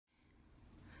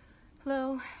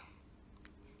Hello,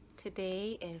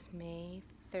 today is May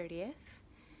 30th,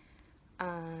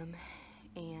 and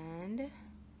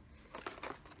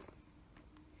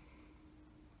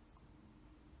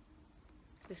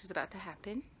this is about to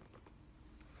happen,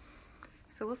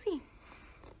 so we'll see.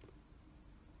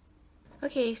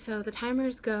 Okay, so the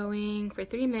timer's going for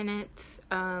 3 minutes,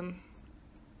 trying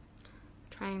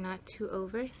not to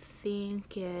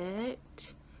overthink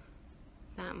it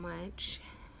that much.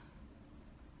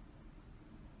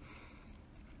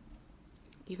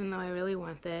 Even though I really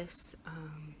want this,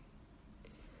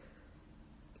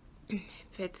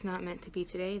 if it's not meant to be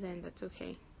today, then that's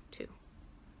okay too.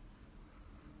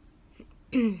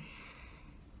 Today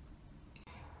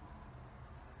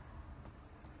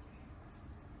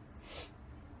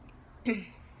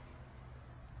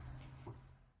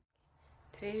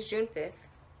is June 5th.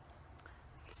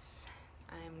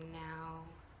 I'm now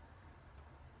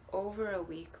over a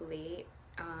week late.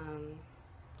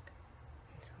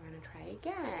 So we're gonna try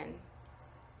again.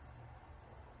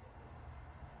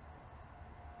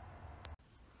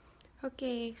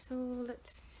 Okay, so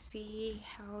let's see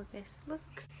how this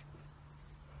looks.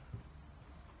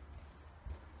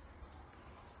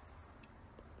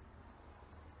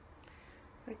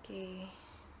 Okay,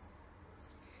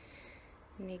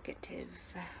 negative.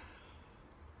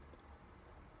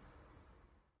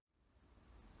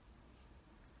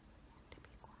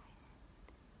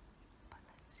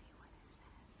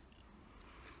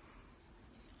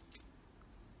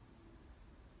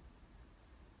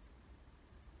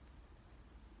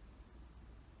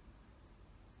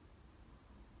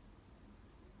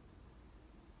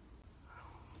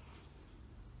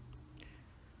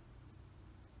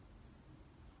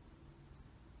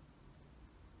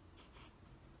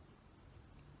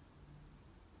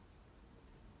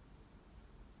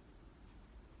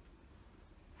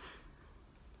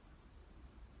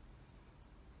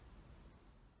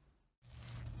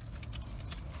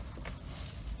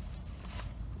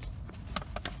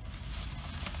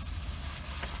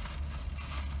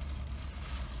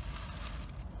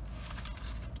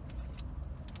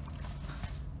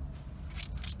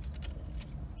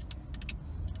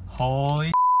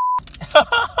 Holy I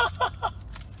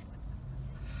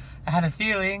had a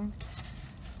feeling.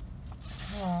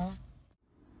 Aww.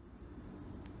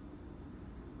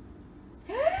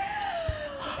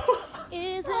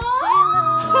 Isn't she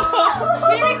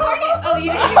lovely? You recording? Oh,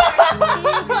 you didn't record.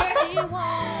 Isn't she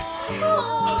warm?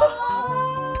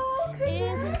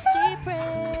 Isn't she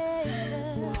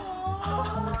precious?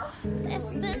 Less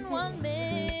than 1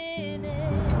 minute.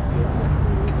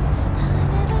 I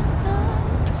never thought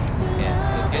through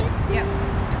love would be. Yep.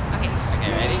 Okay.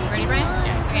 Okay, ready? Ready, Brian?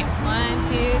 Yes. Okay. 1,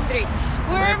 2, 3.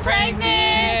 We're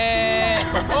pregnant!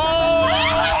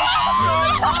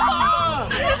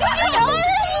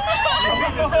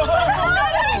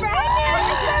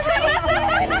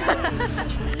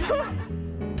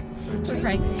 We're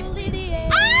pregnant. Truly the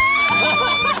end. Oh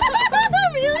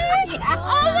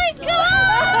my god!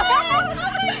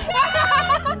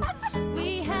 We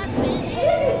have been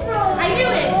here. I knew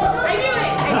it! I knew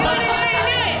it! I knew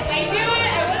it! I knew it! I knew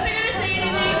it! I wasn't gonna say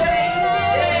anything, but I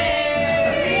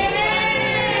knew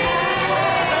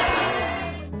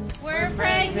it! We're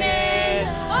pregnant!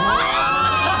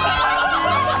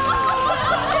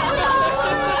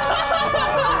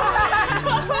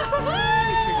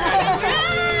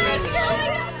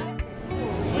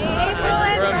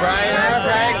 From Brian, we're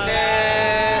pregnant.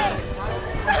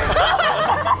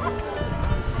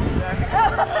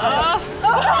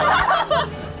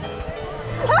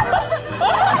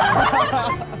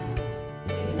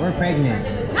 We're pregnant.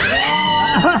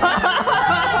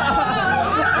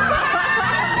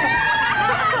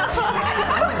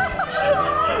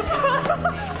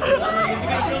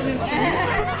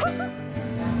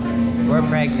 We're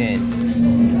pregnant.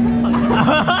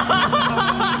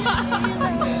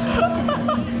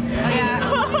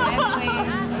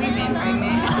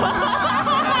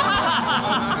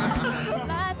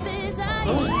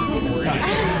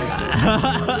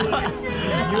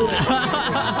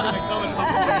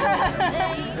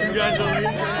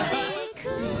 Congratulations.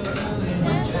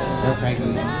 We're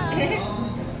pregnant.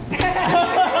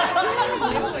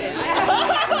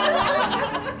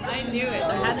 I knew it.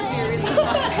 There had to be a really fun.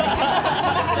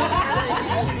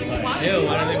 Ew,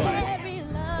 why do they want it?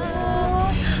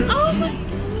 Oh my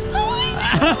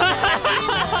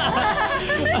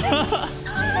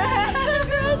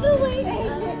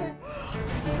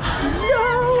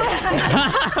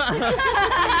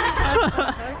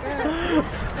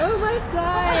Oh my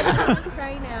god! I'm gonna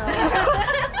cry now.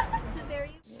 It's a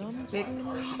very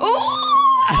Oh!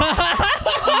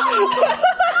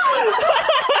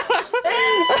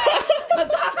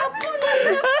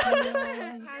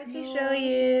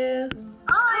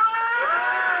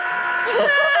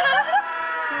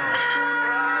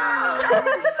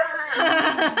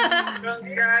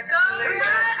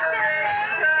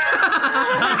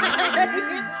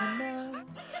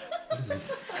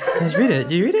 Let's read it.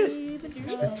 Did you read it?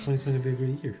 2020 be a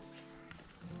great year.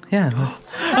 Yeah.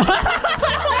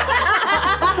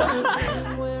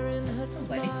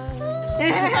 Thank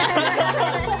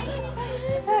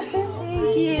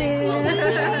you.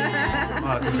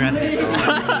 Oh, congrats.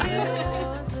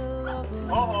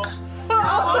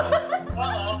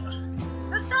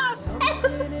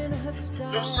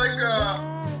 Looks like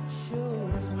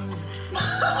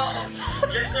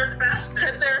get there faster.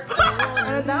 Get there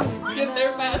faster. Get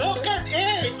there faster. Look at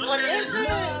it. What is it?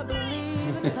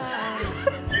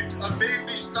 It's a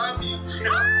baby's tummy.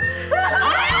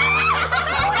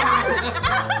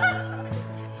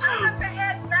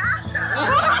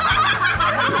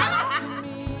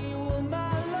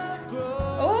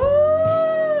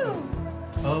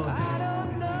 Oh.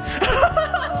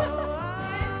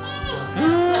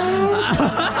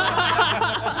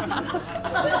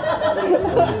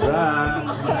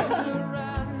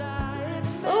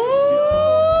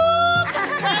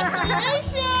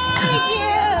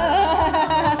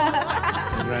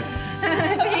 Congrats.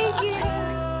 Thank you. I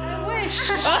wish.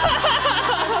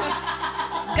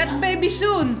 Got baby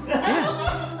soon.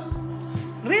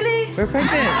 Really? We're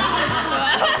pregnant.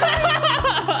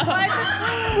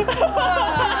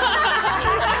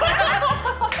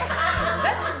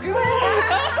 That's good.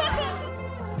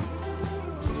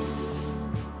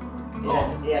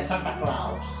 Yes, Santa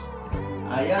Claus.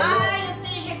 Ayan. Ay, yung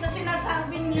t-shirt na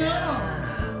sinasabi niyo.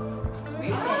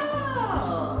 Really?